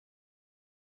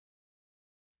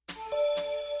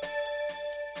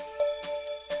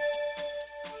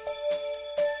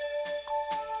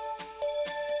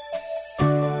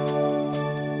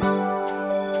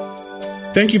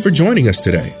thank you for joining us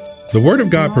today. The Word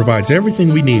of God provides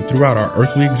everything we need throughout our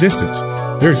earthly existence.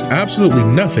 There is absolutely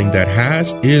nothing that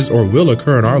has, is, or will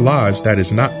occur in our lives that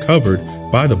is not covered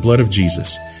by the blood of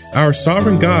Jesus. Our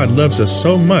sovereign God loves us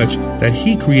so much that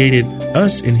He created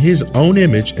us in His own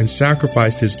image and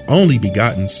sacrificed His only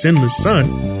begotten sinless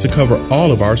Son to cover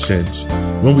all of our sins.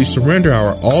 When we surrender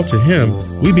our all to Him,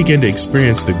 we begin to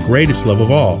experience the greatest love of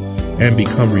all and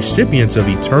become recipients of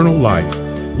eternal life.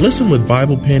 Listen with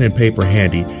Bible, pen, and paper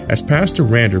handy as Pastor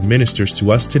Rander ministers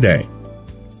to us today.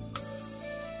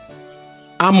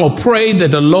 I'm going to pray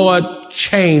that the Lord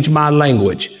change my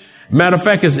language. Matter of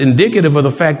fact, it's indicative of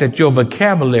the fact that your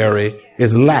vocabulary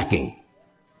is lacking.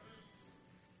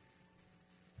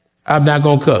 I'm not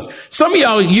going to cuss. Some of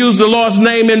y'all use the Lord's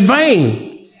name in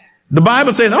vain. The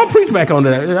Bible says, I'll preach back on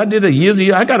that. I did that years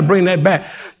ago. I got to bring that back.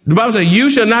 The Bible says, you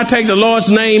shall not take the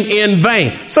Lord's name in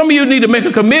vain. Some of you need to make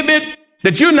a commitment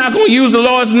that you're not going to use the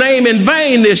Lord's name in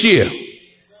vain this year.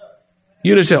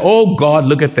 You just say, oh, God,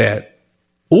 look at that.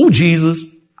 Oh, Jesus,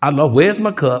 I love, where's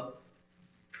my cup?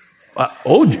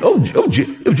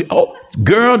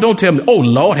 Girl, don't tell me, oh,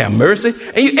 Lord, have mercy.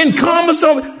 And you,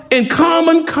 in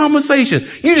common conversation,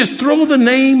 you just throw the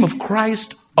name of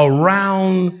Christ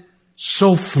around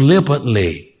so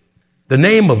flippantly. The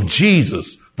name of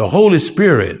Jesus, the Holy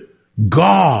Spirit,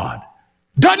 God,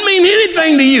 doesn't mean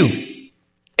anything to you.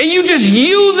 And you just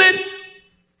use it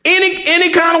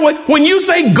any kind of way. When you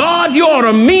say God, you ought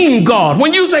to mean God.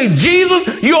 When you say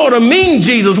Jesus, you ought to mean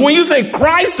Jesus. When you say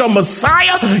Christ or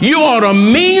Messiah, you ought to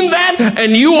mean that,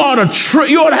 and you ought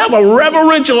to have a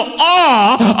reverential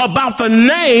awe about the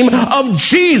name of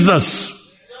Jesus.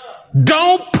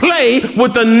 Don't play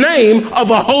with the name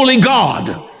of a holy God.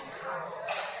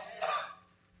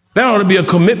 That ought to be a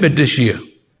commitment this year.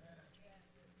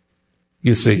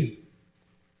 You see.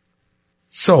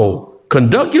 So,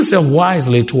 conduct yourself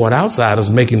wisely toward outsiders,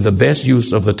 making the best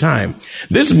use of the time.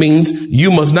 This means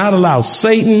you must not allow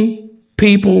Satan,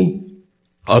 people,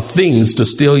 or things to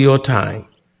steal your time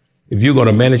if you're going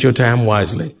to manage your time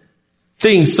wisely.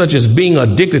 Things such as being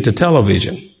addicted to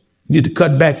television. You need to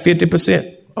cut back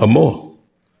 50% or more.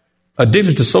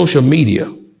 Addicted to social media.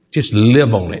 Just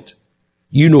live on it.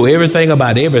 You know everything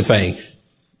about everything.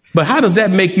 But how does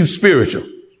that make you spiritual?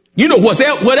 You know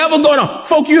whatever going on.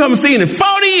 Folk you haven't seen in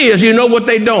 40 years, you know what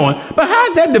they're doing. But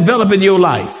how's that developing your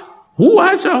life? Ooh,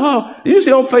 I saw her. You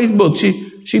see on Facebook,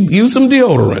 she used some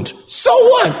deodorant. So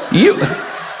what?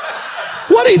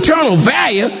 What eternal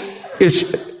value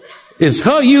is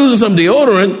her using some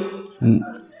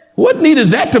deodorant? What need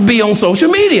is that to be on social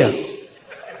media?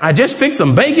 I just fixed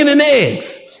some bacon and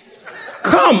eggs.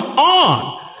 Come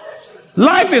on.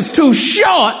 Life is too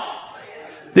short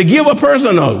to give a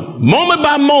person a moment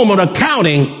by moment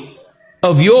accounting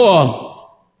of your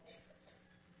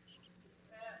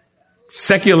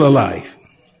secular life.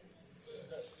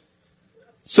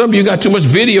 Some of you got too much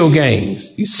video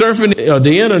games. You surfing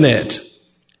the internet.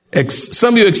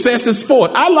 Some of you excessive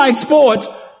sport. I like sports,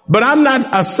 but I'm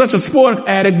not such a sport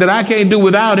addict that I can't do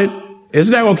without it. It's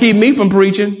not going to keep me from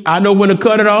preaching. I know when to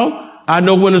cut it off. I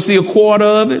know when to see a quarter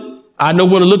of it. I know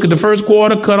when to look at the first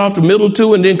quarter, cut off the middle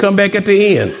two, and then come back at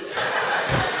the end.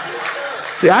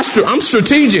 See, I'm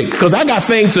strategic because I got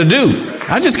things to do.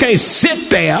 I just can't sit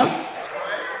there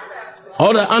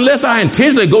unless I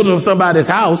intentionally go to somebody's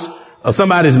house or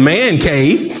somebody's man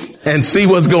cave and see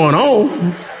what's going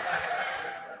on.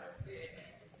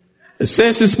 It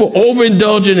says it's for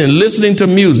overindulging and listening to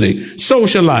music,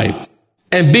 social life,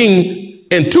 and being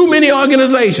in too many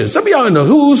organizations. Some of y'all in the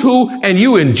who's who, and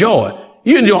you enjoy it.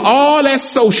 You enjoy all that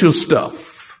social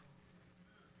stuff.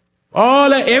 All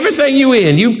that, everything you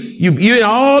in. You in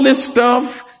all this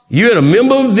stuff. You're a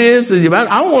member of this. I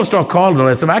don't want to start calling on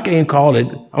that stuff. I can't call it.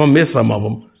 I'm going to miss some of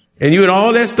them. And you in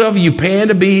all that stuff. You paying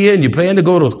to be here, and you plan to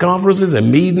go to those conferences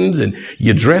and meetings, and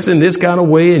you're dressing this kind of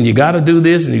way, and you got to do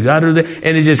this, and you got to do that.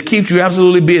 And it just keeps you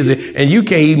absolutely busy. And you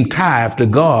can't even tithe to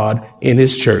God in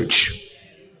His church.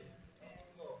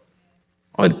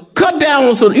 Cut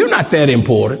down so you're not that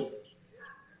important.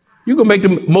 You're going to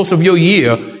make the most of your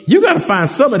year. You got to find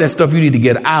some of that stuff you need to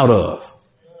get out of.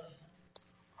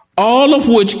 All of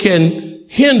which can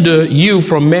hinder you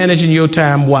from managing your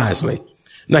time wisely.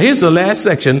 Now, here's the last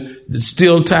section that's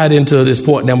still tied into this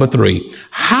point number 3.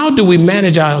 How do we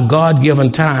manage our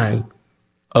God-given time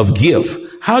of gift?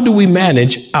 How do we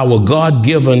manage our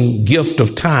God-given gift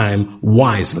of time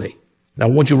wisely? Now, I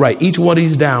want you to write each one of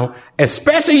these down,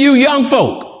 especially you young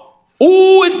folk.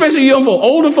 Ooh, especially young folk,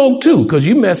 older folk too, because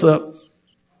you mess up.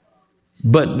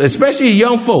 But especially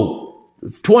young folk,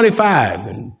 25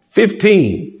 and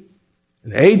 15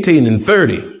 and 18 and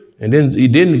 30 And then you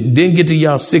didn't get to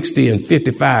y'all 60 and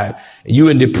 55, and you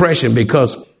in depression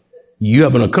because you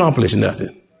haven't accomplished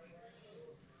nothing.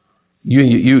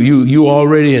 You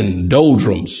already in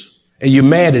doldrums, and you're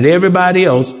mad at everybody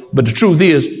else. But the truth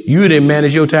is, you didn't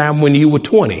manage your time when you were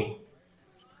 20.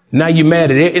 Now you're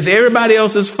mad at it. It's everybody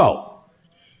else's fault.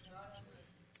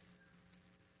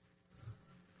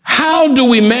 How do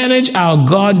we manage our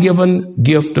God-given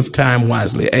gift of time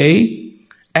wisely? A,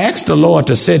 ask the Lord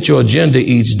to set your agenda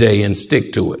each day and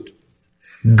stick to it.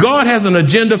 God has an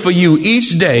agenda for you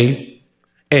each day,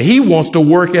 and he wants to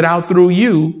work it out through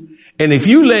you. And if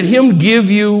you let him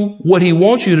give you what he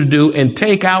wants you to do and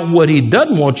take out what he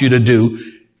doesn't want you to do,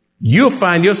 you'll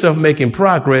find yourself making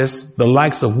progress, the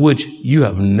likes of which you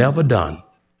have never done.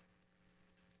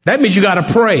 That means you got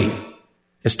to pray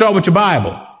and start with your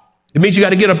Bible. It means you got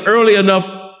to get up early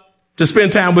enough to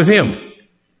spend time with him.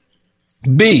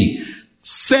 B,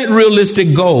 set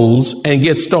realistic goals and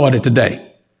get started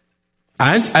today.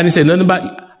 I didn't say nothing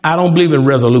about, I don't believe in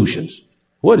resolutions.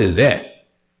 What is that?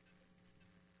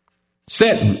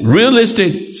 Set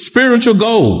realistic spiritual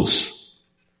goals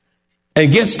and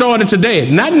get started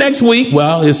today. Not next week.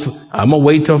 Well, I'm going to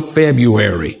wait till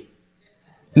February.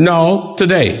 No,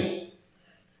 today.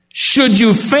 Should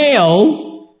you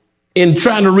fail in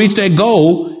trying to reach that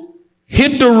goal,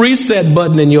 hit the reset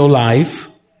button in your life,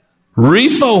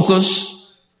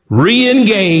 refocus,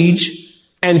 re-engage,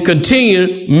 and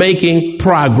continue making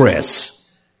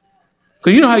progress.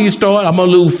 Because you know how you start? I'm going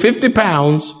to lose 50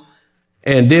 pounds.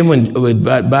 And then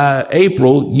by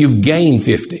April, you've gained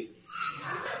 50.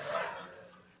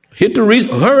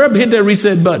 Hurry up, hit that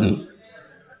reset button.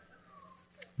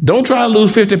 Don't try to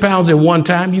lose 50 pounds at one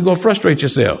time. You're going to frustrate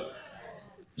yourself.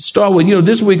 Start with,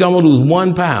 this week I'm going to lose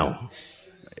 1 pound.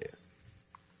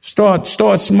 Start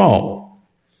small.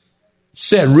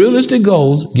 Set realistic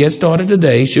goals. Get started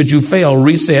today. Should you fail,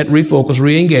 reset, refocus,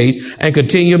 re-engage, and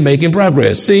continue making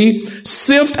progress. See,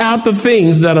 sift out the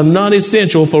things that are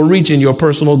non-essential for reaching your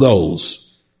personal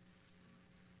goals.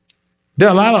 There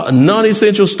are a lot of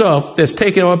non-essential stuff that's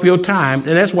taking up your time,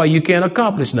 and that's why you can't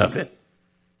accomplish nothing.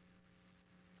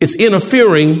 It's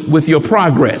interfering with your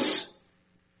progress.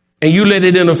 And you let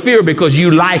it interfere because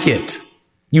you like it.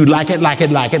 You like it.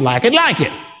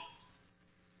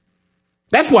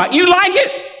 That's why you like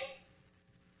it.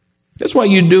 That's why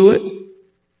you do it.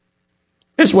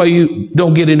 That's why you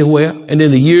don't get anywhere. And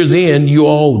then the year's end, you're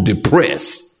all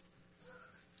depressed.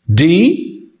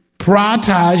 D,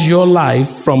 prioritize your life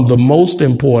from the most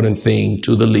important thing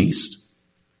to the least.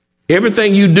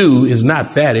 Everything you do is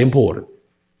not that important.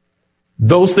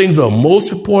 Those things are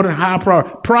most important, high priority.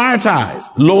 Prioritize.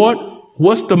 Lord,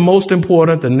 what's the most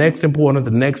important, the next important,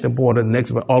 the next important, the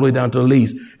next, all the way down to the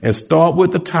least. And start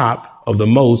with the top of the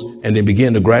most and then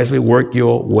begin to gradually work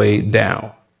your way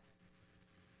down.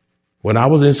 When I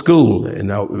was in school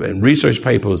and research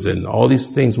papers and all these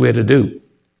things we had to do,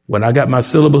 when I got my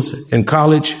syllabus in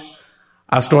college,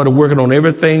 I started working on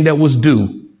everything that was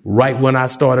due right when I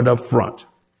started up front.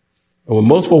 And when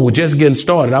most folks were just getting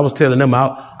started, I was telling them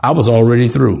I was already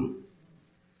through.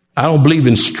 I don't believe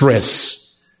in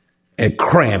stress and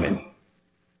cramming.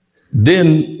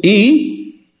 Then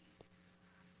E,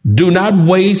 do not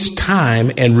waste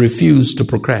time and refuse to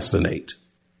procrastinate.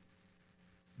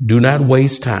 Do not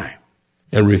waste time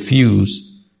and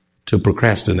refuse to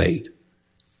procrastinate.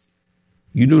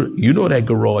 You know that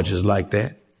garage is like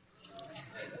that.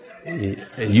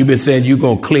 And you've been saying you're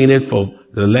going to clean it for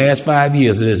the last 5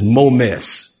 years and there's more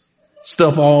mess.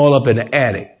 Stuff all up in the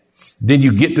attic. Then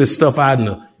you get this stuff out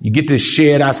you get this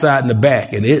shed outside in the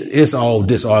back and it's all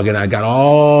disorganized. Got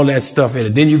all that stuff in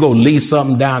it. Then you go lease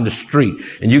something down the street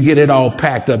and you get it all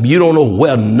packed up. You don't know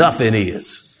where nothing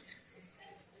is.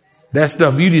 That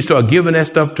stuff, you just start giving that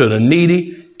stuff to the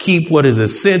needy. Keep what is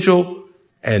essential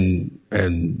and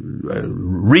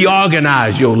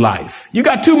reorganize your life. You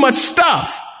got too much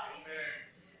stuff.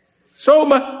 So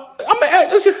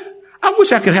I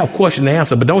wish I could have question and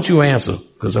answer, but don't you answer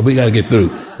because we got to get through.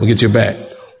 We'll get you back.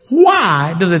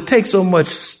 Why does it take so much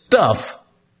stuff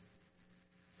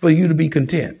for you to be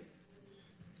content?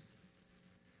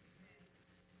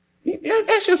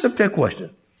 Ask yourself that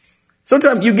question.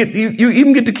 Sometimes you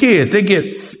even get the kids. They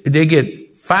get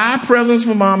 5 presents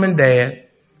from mom and dad.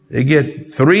 They get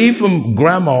 3 from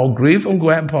grandma, 3 from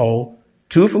grandpa,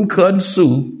 2 from cousin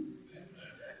Sue.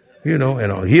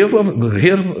 And here 4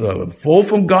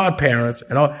 from godparents,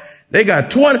 and all. They got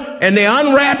 20, and they're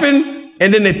unwrapping,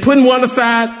 and then they're putting one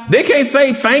aside. They can't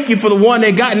say thank you for the one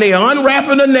they got, and they're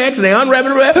unwrapping the next, and they're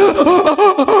unwrapping the rest.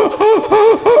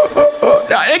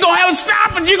 They're gonna have to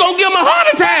stop, and you're gonna give them a heart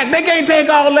attack. They can't take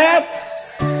all that.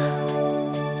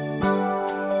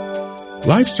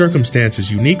 Life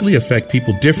circumstances uniquely affect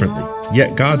people differently,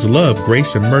 yet God's love,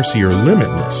 grace, and mercy are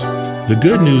limitless. The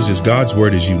good news is God's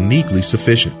word is uniquely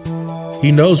sufficient.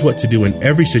 He knows what to do in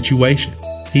every situation.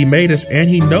 He made us and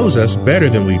He knows us better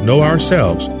than we know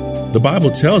ourselves. The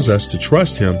Bible tells us to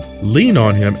trust Him, lean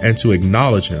on Him, and to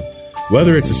acknowledge Him.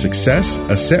 Whether it's a success,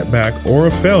 a setback, or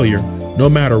a failure, no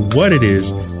matter what it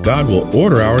is, God will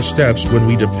order our steps when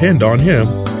we depend on Him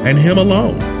and Him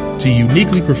alone to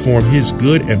uniquely perform His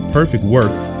good and perfect work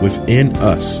within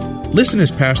us. Listen as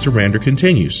Pastor Rander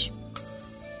continues.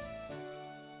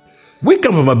 We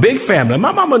come from a big family.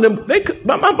 My mama and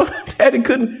daddy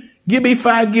couldn't give me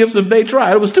 5 gifts if they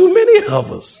tried. It was too many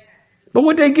of us. But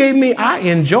what they gave me, I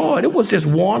enjoyed. It was just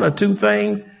 1 or 2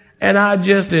 things, and I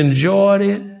just enjoyed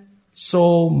it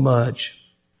so much.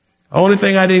 The only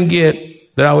thing I didn't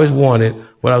get that I always wanted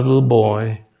when I was a little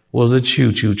boy was a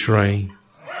choo-choo train.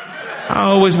 I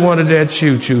always wanted that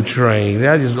choo-choo train.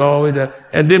 I just always,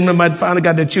 and then when I finally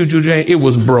got that choo-choo train, it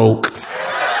was broke.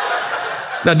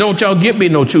 Now, don't y'all get me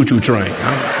no choo-choo train.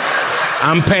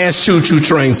 I'm past choo-choo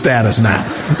train status now.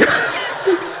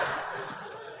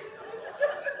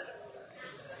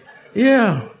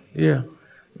 Yeah.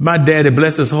 My daddy,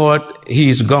 bless his heart,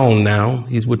 he's gone now.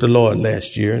 He's with the Lord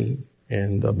last year,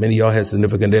 and many of y'all had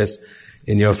significant deaths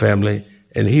in your family.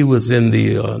 And he was in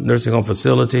the nursing home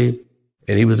facility,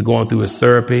 and he was going through his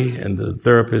therapy, and the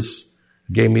therapist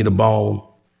gave me the bone,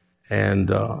 and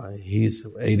he's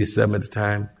 87 at the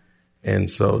time. And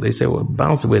so they said, well,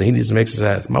 bounce it with him. He needs some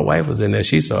exercise. My wife was in there.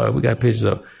 She saw it. We got pictures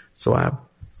of it. So I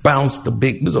bounced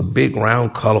it was a big,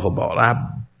 round, colorful ball. I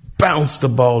bounced the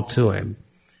ball to him,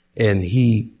 and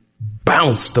he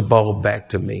bounced the ball back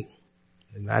to me.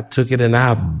 And I took it and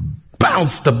I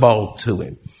bounced the ball to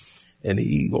him. And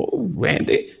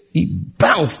Randy, he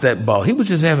bounced that ball. He was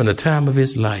just having the time of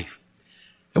his life.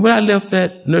 And when I left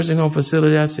that nursing home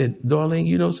facility, I said, Darlene,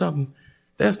 you know something?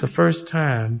 That's the first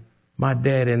time my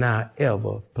dad and I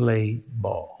ever played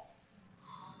ball.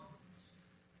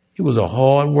 He was a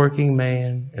hard-working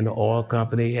man in the oil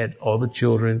company. He had all the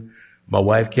children. My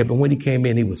wife kept him. When he came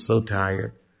in, he was so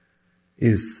tired. He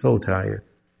was so tired.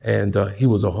 And he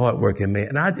was a hard-working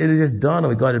man. And it just dawned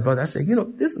on me, God, brother. I said,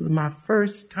 this is my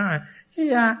first time.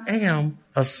 Here I am,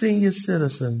 a senior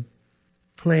citizen,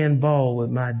 playing ball with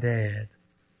my dad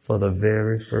for the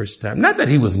very first time. Not that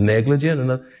he was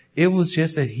negligent. It was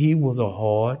just that he was a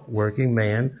hard-working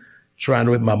man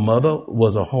my mother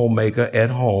was a homemaker at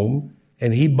home,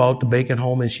 and he bought the bacon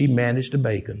home, and she managed the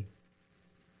bacon.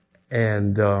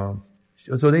 And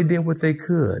so they did what they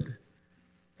could.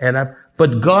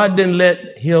 But God didn't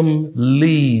let him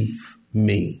leave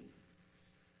me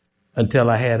until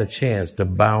I had a chance to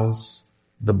bounce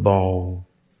the ball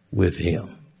with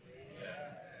him.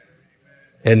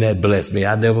 And that blessed me.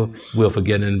 I never will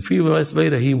forget it. And a few months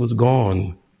later, he was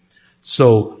gone.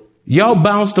 So y'all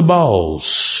bounce the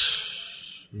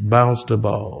balls. Bounce the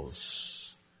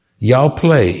balls. Y'all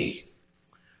play.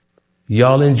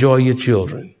 Y'all enjoy your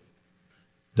children.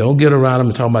 Don't get around them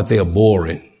and talk about they're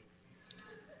boring.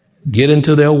 Get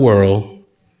into their world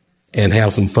and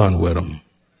have some fun with them.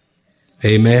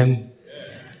 Amen.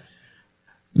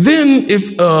 Then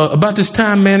about this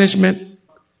time management,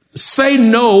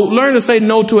 learn to say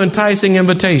no to enticing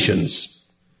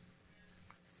invitations.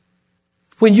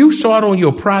 When you start on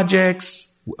your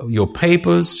projects, your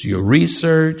papers, your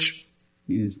research,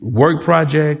 work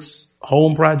projects,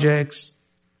 home projects,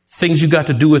 things you got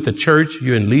to do at the church,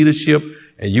 you're in leadership,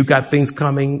 and you got things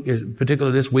coming,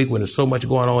 particularly this week when there's so much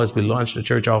going on as we launch the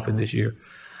church office this year.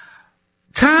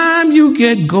 Time you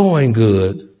get going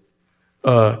good,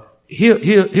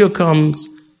 here comes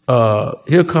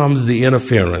the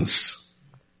interference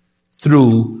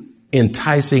through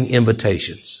enticing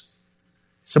invitations.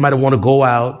 Somebody want to go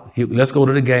out. Let's go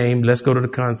to the game. Let's go to the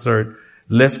concert.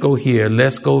 Let's go here.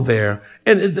 Let's go there.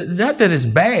 And not that it's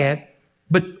bad,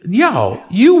 but y'all,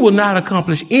 you will not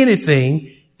accomplish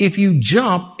anything if you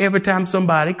jump every time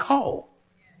somebody calls.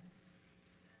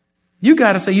 You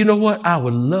got to say, you know what? I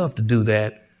would love to do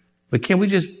that, but can we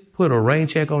just put a rain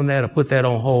check on that or put that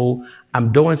on hold?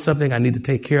 I'm doing something I need to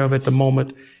take care of at the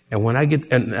moment. And when I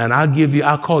get, and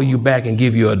I'll call you back and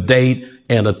give you a date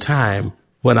and a time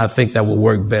when I think that will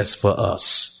work best for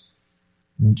us.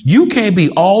 You can't be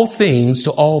all things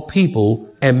to all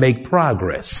people and make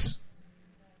progress.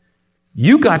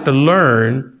 You got to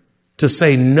learn to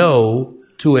say no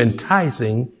to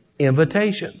enticing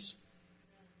invitations.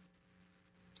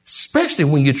 Especially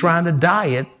when you're trying to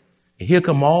diet. Here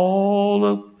come all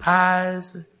the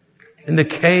pies and the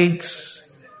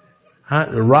cakes,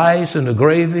 the rice and the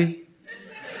gravy.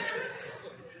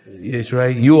 It's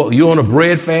right. You on a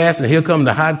bread fast, and here come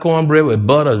the hot cornbread with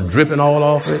butter dripping all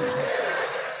off it.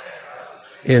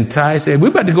 Enticing. We're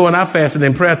about to go in our fasting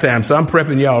and prayer time, so I'm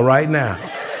prepping y'all right now.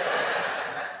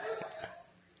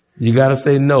 You got to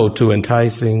say no to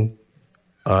enticing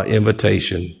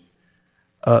invitation.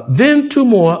 Then 2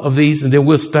 more of these, and then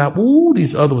we'll stop. Ooh,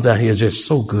 these other ones out here are just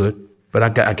so good, but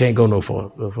I can't go no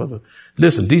further.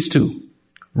 Listen, these 2.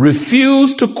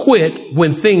 Refuse to quit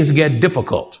when things get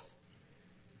difficult.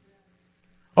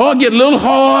 Or get a little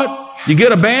hard. You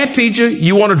get a bad teacher.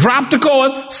 You want to drop the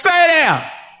course. Stay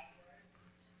there.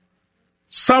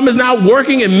 Something's not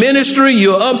working in ministry.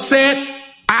 You're upset.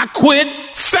 I quit.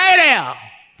 Stay there.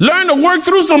 Learn to work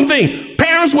through some things.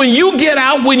 Parents, when you get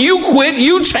out, when you quit,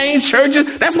 you change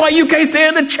churches. That's why you can't stay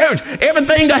in the church.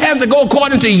 Everything that has to go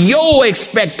according to your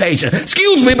expectation.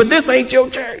 Excuse me, but this ain't your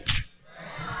church.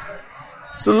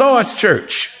 It's the Lord's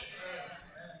church.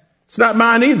 It's not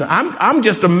mine either. I'm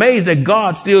just amazed that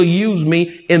God still used me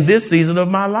in this season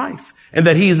of my life, and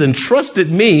that He's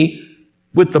entrusted me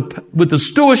with the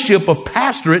stewardship of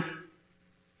pastorate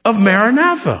of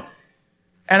Maranatha.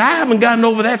 And I haven't gotten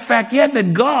over that fact yet,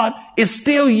 that God is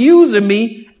still using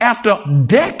me after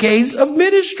decades of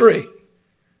ministry.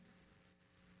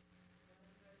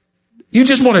 You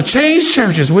just want to change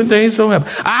churches when things don't happen.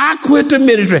 I quit the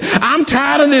ministry. I'm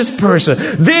tired of this person.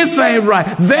 This ain't right.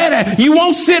 That ain't. You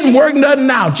won't sit and work nothing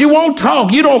out. You won't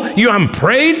talk. You haven't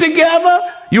prayed together.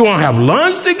 You won't have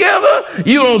lunch together.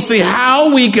 You don't see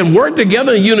how we can work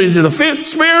together in unity of the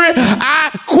Spirit.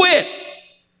 I quit.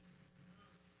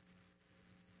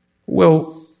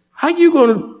 Well, how you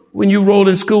going to, when you roll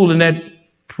in school and that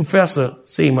professor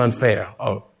seem unfair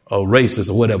or racist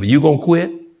or whatever, you going to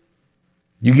quit?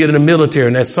 You get in the military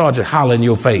and that sergeant holler in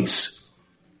your face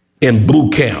in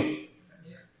boot camp.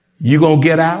 You going to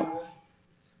get out?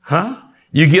 Huh?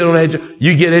 You get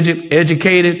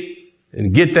educated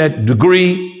and get that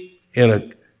degree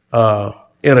in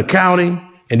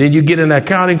accounting, and then you get in an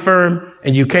accounting firm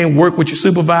and you can't work with your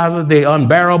supervisor. They're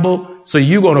unbearable. So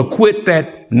you're going to quit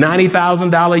that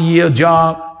 $90,000 a year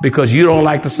job because you don't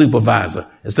like the supervisor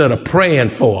instead of praying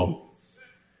for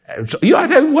them. So you ought to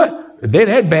tell you what. If they're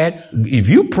that bad, if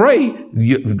you pray,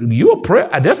 you'll pray.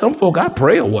 There's some folk I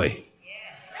pray away.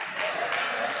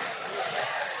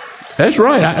 That's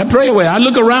right. I pray away. I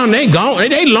look around, they gone.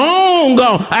 They long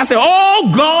gone. I say,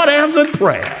 oh, God answered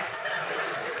prayer.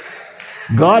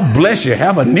 God bless you.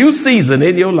 Have a new season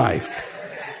in your life.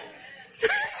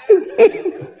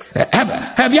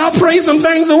 have y'all prayed some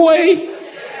things away?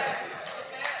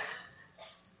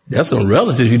 There's some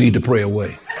relatives you need to pray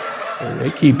away.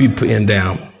 They keep you pinned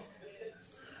down.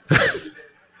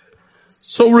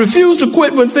 So refuse to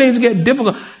quit when things get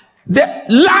difficult.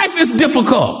 Life is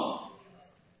difficult.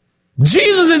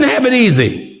 Jesus didn't have it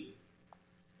easy.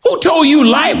 Who told you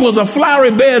life was a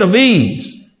flowery bed of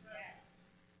ease?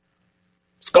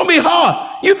 It's going to be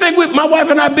hard. You think my wife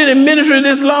and I have been in ministry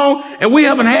this long and we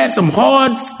haven't had some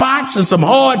hard spots and some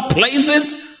hard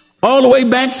places all the way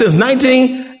back since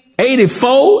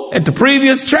 1984 at the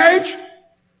previous church?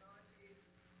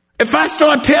 If I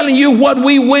start telling you what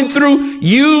we went through,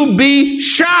 you'll be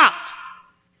shocked.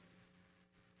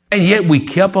 And yet we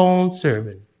kept on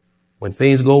serving. When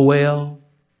things go well,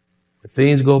 when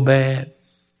things go bad,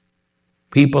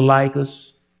 people like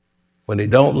us. When they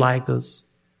don't like us,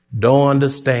 don't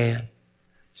understand,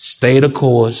 stay the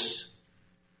course,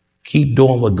 keep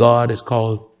doing what God has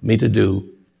called me to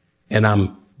do. And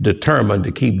I'm determined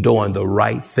to keep doing the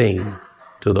right thing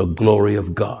to the glory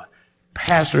of God.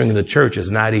 Pastoring the church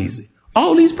is not easy.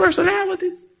 All these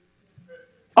personalities,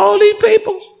 all these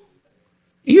people,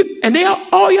 and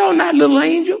all y'all not little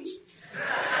angels.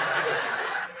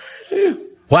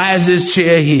 Why is this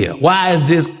chair here? Why is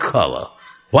this color?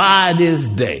 Why this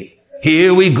day?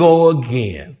 Here we go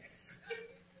again.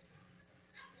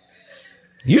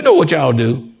 You know what y'all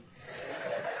do.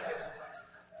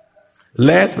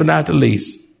 Last but not the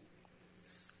least,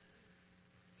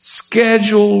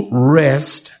 schedule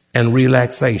rest and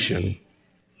relaxation,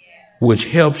 which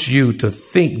helps you to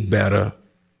think better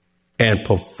and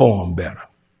perform better.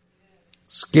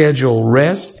 Schedule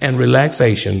rest and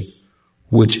relaxation,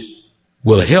 which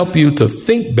will help you to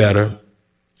think better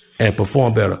and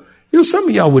perform better. You know, some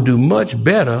of y'all would do much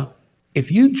better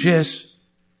if you just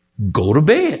go to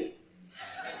bed.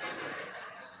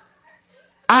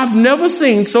 I've never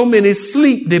seen so many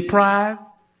sleep-deprived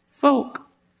folk.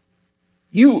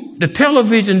 The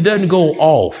television doesn't go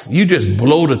off. You just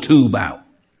blow the tube out.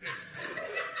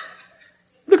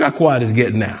 Look how quiet it's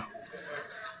getting now.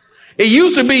 It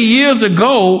used to be years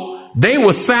ago, they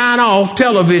would sign off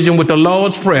television with the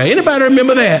Lord's Prayer. Anybody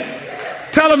remember that?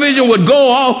 Television would go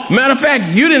off. Matter of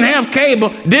fact, you didn't have cable,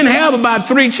 didn't have about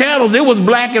 3 channels. It was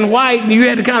black and white, and you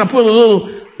had to kind of put a little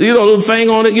thing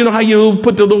on it. You know how you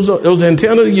put those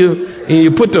antennas?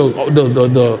 You put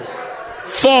the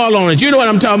foil on it. You know what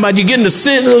I'm talking about? You're getting the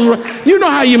signals. You know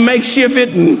how you makeshift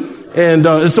it and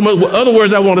some other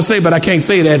words I want to say, but I can't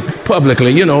say that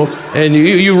publicly, and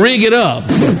you rig it up.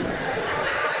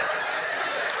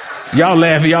 Y'all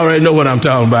laughing. Y'all already know what I'm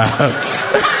talking about.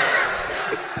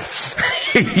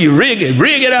 You rig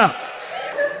it up.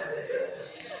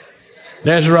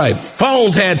 That's right.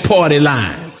 Phones had party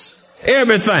lines.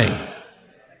 Everything.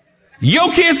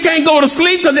 Your kids can't go to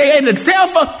sleep because they had the cell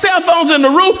phones in the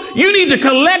room. You need to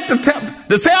collect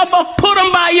the cell phone, put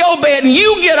them by your bed, and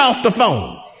you get off the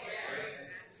phone.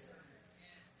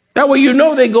 That way you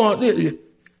know they're going.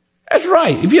 That's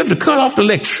right. If you have to cut off the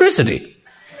electricity,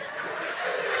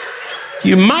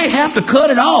 you might have to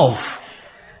cut it off.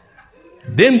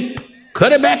 Then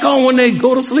cut it back on when they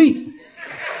go to sleep.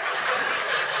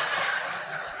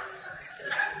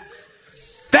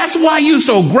 That's why you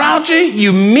so grouchy,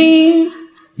 you mean,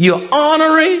 you're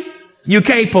ornery, you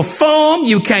can't perform,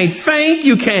 you can't think,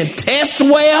 you can't test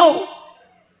well,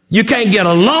 you can't get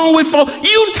along with folks.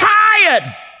 You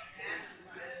tired.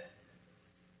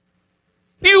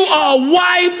 You are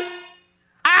wiped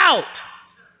out.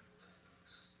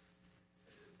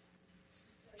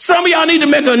 Some of y'all need to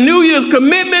make a New Year's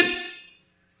commitment.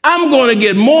 I'm going to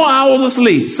get more hours of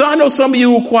sleep. So I know some of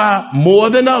you require more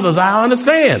than others. I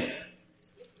understand.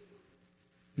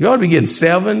 You ought to be getting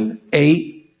 7,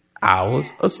 8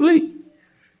 hours of sleep.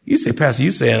 You say, Pastor,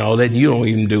 you saying all that and you don't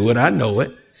even do it. I know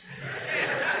it.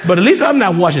 But at least I'm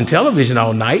not watching television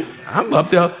all night. I'm up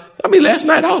there. Last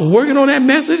night I was working on that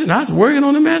message and I was working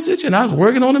on the message and I was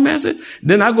working on the message.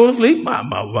 Then I go to sleep.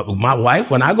 My wife,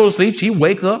 when I go to sleep, she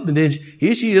wake up and then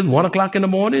here she is 1 o'clock in the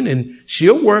morning and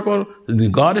she'll work on,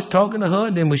 and God is talking to her.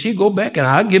 And then when she go back and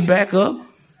I get back up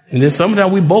and then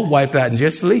sometimes we both wiped out and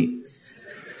just sleep.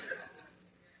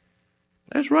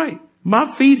 That's right. My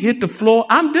feet hit the floor.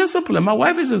 I'm disciplined. My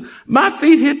wife says, my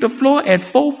feet hit the floor at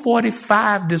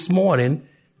 4:45 this morning,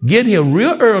 get here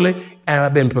real early, and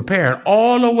I've been preparing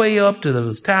all the way up to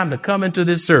the time to come into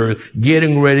this service,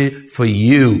 getting ready for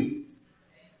you.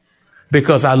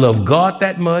 Because I love God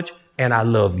that much, and I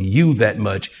love you that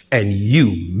much, and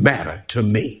you matter to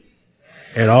me.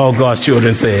 And all God's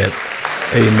children said,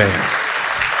 amen.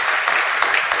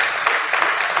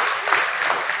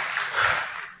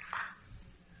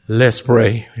 Let's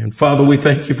pray. And Father, we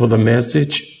thank you for the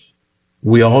message.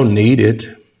 We all need it.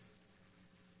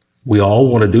 We all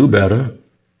want to do better.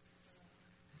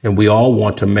 And we all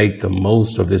want to make the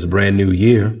most of this brand new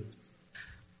year.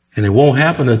 And it won't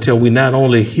happen until we not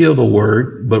only hear the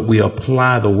word, but we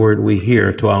apply the word we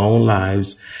hear to our own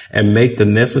lives and make the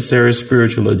necessary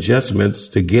spiritual adjustments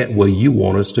to get where you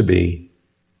want us to be.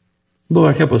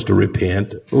 Lord, help us to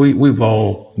repent. We've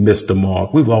all missed the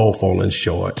mark. We've all fallen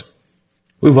short.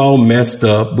 We've all messed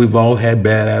up. We've all had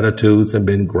bad attitudes and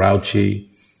been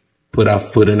grouchy, put our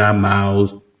foot in our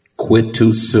mouths, quit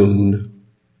too soon,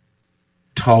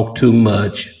 talk too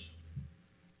much.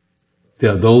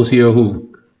 There are those here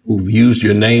who've used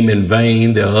your name in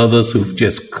vain. There are others who've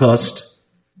just cussed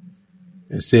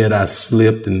and said, I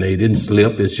slipped, and they didn't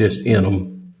slip. It's just in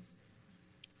them.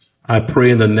 I pray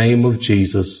in the name of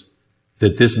Jesus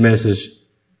that this message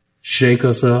shake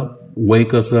us up,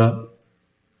 wake us up,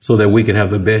 so that we can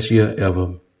have the best year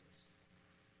ever.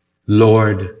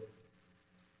 Lord,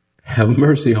 have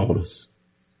mercy on us.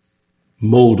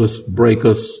 Mold us, break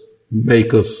us,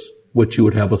 make us what you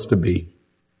would have us to be.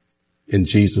 In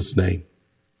Jesus' name.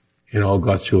 And all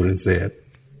God's children said.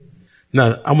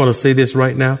 Now, I'm going to say this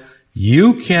right now.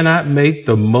 You cannot make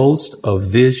the most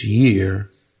of this year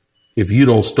if you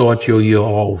don't start your year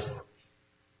off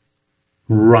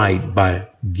right by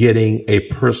getting a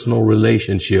personal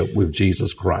relationship with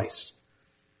Jesus Christ.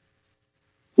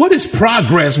 What is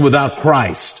progress without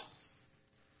Christ?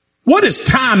 What is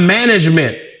time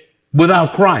management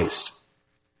without Christ?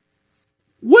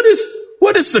 What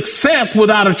is success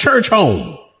without a church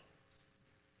home?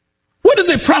 What does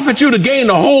it profit you to gain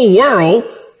the whole world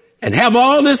and have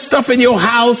all this stuff in your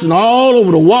house and all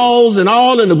over the walls and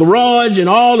all in the garage and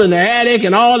all in the attic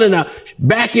and all in the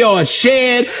backyard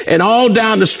shed and all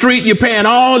down the street? You're paying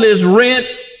all this rent.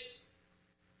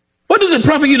 What does it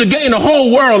profit you to gain the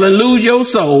whole world and lose your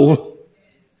soul?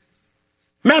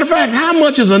 Matter of fact, how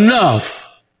much is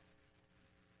enough?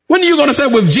 When are you going to say,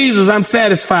 with Jesus, I'm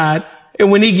satisfied,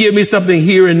 and when he gives me something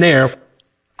here and there,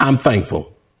 I'm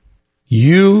thankful?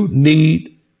 You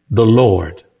need the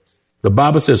Lord. The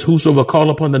Bible says, whosoever call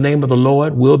upon the name of the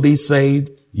Lord will be saved.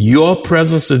 Your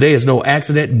presence today is no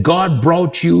accident. God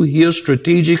brought you here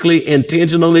strategically,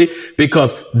 intentionally,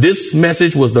 because this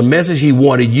message was the message he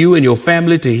wanted you and your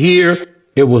family to hear.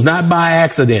 It was not by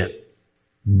accident.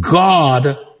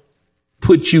 God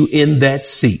put you in that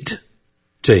seat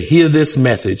to hear this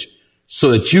message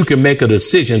so that you can make a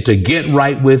decision to get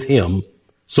right with him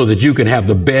so that you can have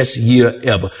the best year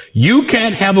ever. You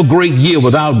can't have a great year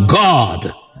without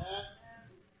God.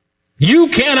 You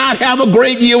cannot have a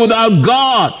great year without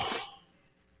God.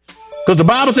 Because the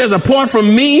Bible says, apart from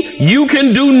me, you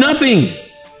can do nothing.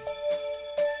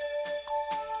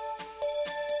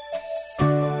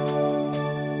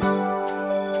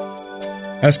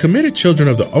 As committed children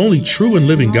of the only true and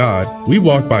living God, we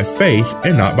walk by faith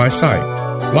and not by sight.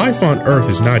 Life on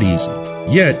earth is not easy.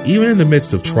 Yet, even in the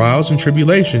midst of trials and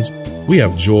tribulations, we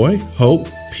have joy, hope,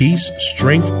 peace,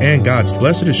 strength, and God's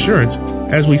blessed assurance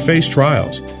as we face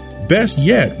trials. Best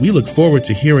yet, we look forward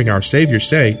to hearing our Savior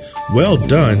say, "Well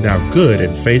done, thou good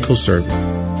and faithful servant,"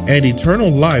 and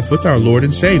eternal life with our Lord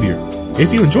and Savior.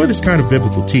 If you enjoy this kind of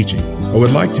biblical teaching or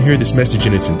would like to hear this message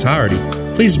in its entirety,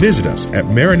 please visit us at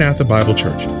Maranatha Bible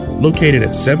Church, located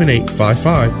at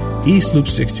 7855 East Loop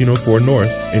 1604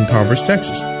 North in Converse,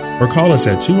 Texas, or call us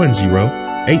at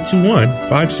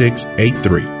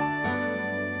 210-821-5683.